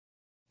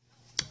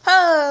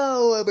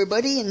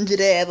everybody, and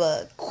today I have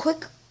a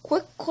quick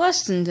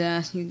question to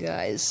ask you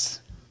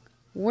guys.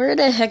 Where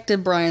the heck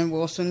did Brian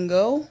Wilson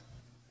go?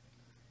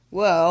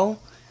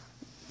 Well,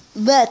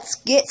 let's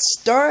get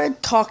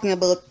started talking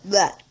about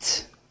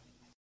that.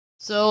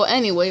 So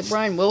anyway,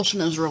 Brian Wilson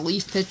is a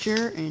relief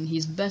pitcher, and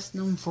he's best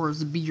known for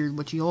his beard,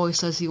 which he always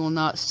says he will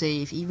not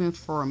save, even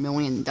for $1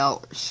 million.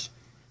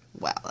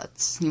 Wow,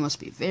 he must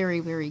be very,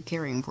 very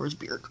caring for his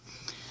beard.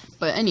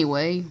 But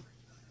anyway,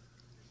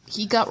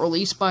 he got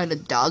released by the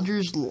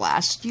Dodgers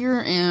last year,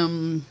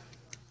 and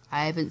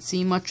I haven't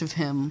seen much of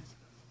him.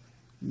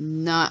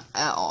 Not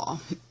at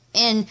all.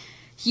 And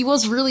he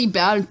was really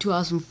bad in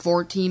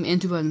 2014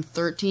 and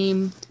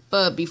 2013,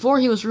 but before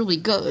he was really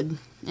good.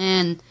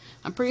 And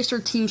I'm pretty sure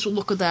teams will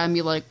look at that and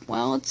be like,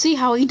 well, let's see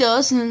how he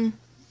does, and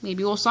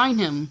maybe we'll sign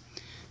him.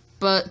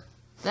 But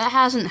that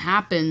hasn't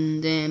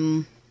happened,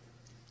 and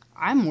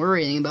I'm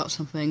worrying about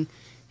something.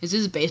 Is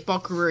his baseball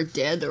career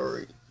dead,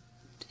 or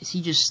is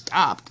he just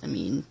stopped? I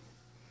mean,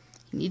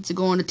 he needs to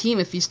go on a team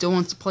if he still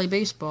wants to play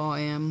baseball.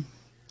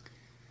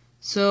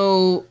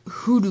 So,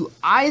 who do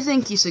I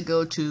think he should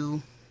go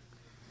to?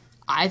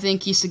 I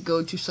think he should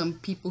go to some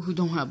people who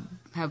don't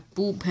have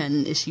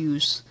bullpen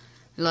issues.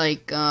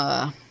 Like,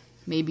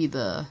 maybe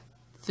the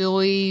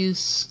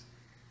Phillies,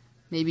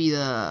 maybe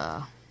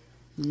the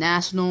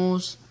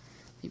Nationals,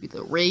 maybe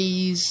the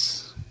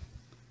Rays,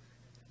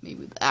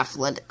 maybe the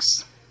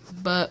Athletics.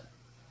 But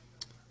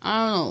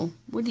I don't know.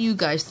 What do you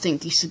guys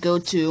think he should go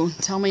to?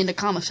 Tell me in the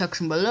comment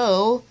section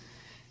below,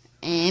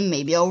 and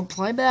maybe I'll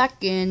reply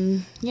back,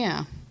 and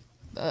yeah.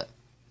 But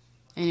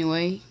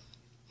anyway,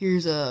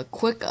 here's a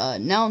quick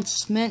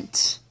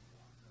announcement.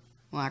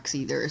 Well,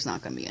 actually, there is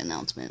not going to be an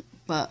announcement.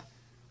 But,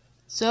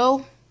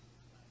 so,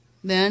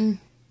 then,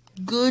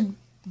 goodbye.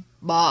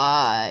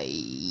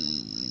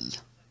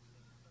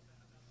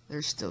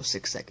 There's still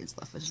 6 seconds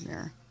left, isn't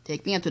there?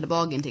 Take me out to the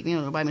ball game. Take me out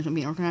to the ball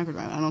game.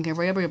 I don't care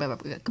for everybody.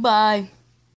 Goodbye.